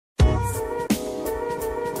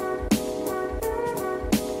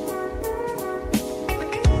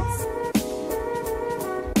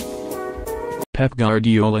Pep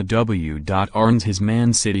Guardiola w.arns his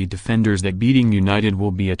Man City defenders that beating United will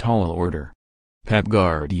be a tall order. Pep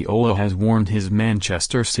Guardiola has warned his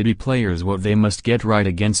Manchester City players what they must get right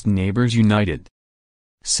against neighbours United.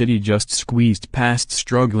 City just squeezed past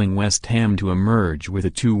struggling West Ham to emerge with a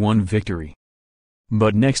 2-1 victory.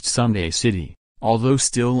 But next Sunday City, although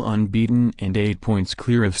still unbeaten and 8 points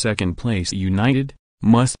clear of second place United,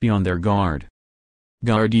 must be on their guard.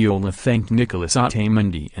 Guardiola thanked Nicolas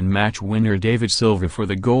Otamendi and match winner David Silva for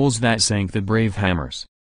the goals that sank the Brave Hammers.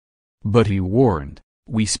 But he warned,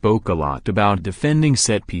 "We spoke a lot about defending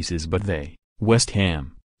set pieces but they, West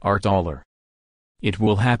Ham, are taller. It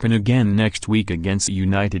will happen again next week against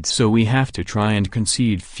United so we have to try and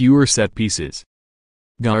concede fewer set pieces."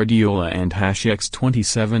 Guardiola and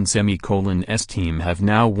 #27's team have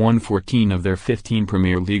now won 14 of their 15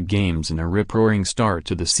 Premier League games in a rip-roaring start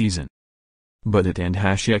to the season. But it and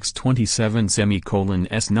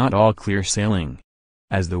 #27's not all clear sailing.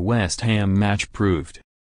 As the West Ham match proved.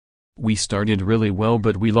 "We started really well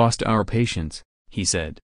but we lost our patience," he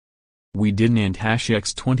said. "We didn't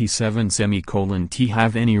 #27's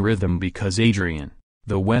have any rhythm because Adrian,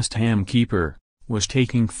 the West Ham keeper, was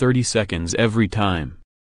taking 30 seconds every time.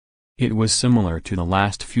 It was similar to the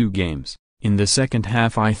last few games. In the second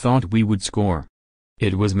half I thought we would score.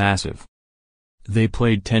 It was massive. They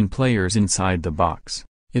played 10 players inside the box.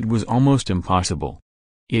 It was almost impossible.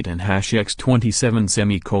 It and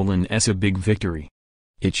 #27's a big victory.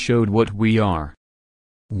 It showed what we are.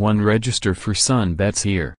 1. Register for Sun Bets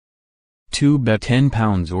here. 2. Bet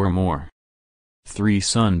 £10 or more. 3.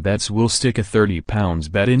 Sun Bets will stick a £30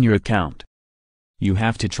 bet in your account. You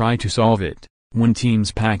have to try to solve it, when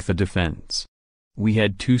teams pack the defense. We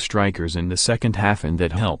had 2 strikers in the second half and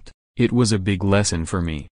that helped. It was a big lesson for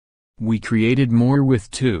me. We created more with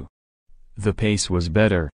 2. The pace was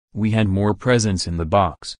better, we had more presence in the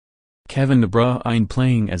box. Kevin De Bruyne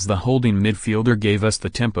playing as the holding midfielder gave us the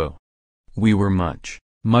tempo. We were much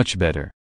better.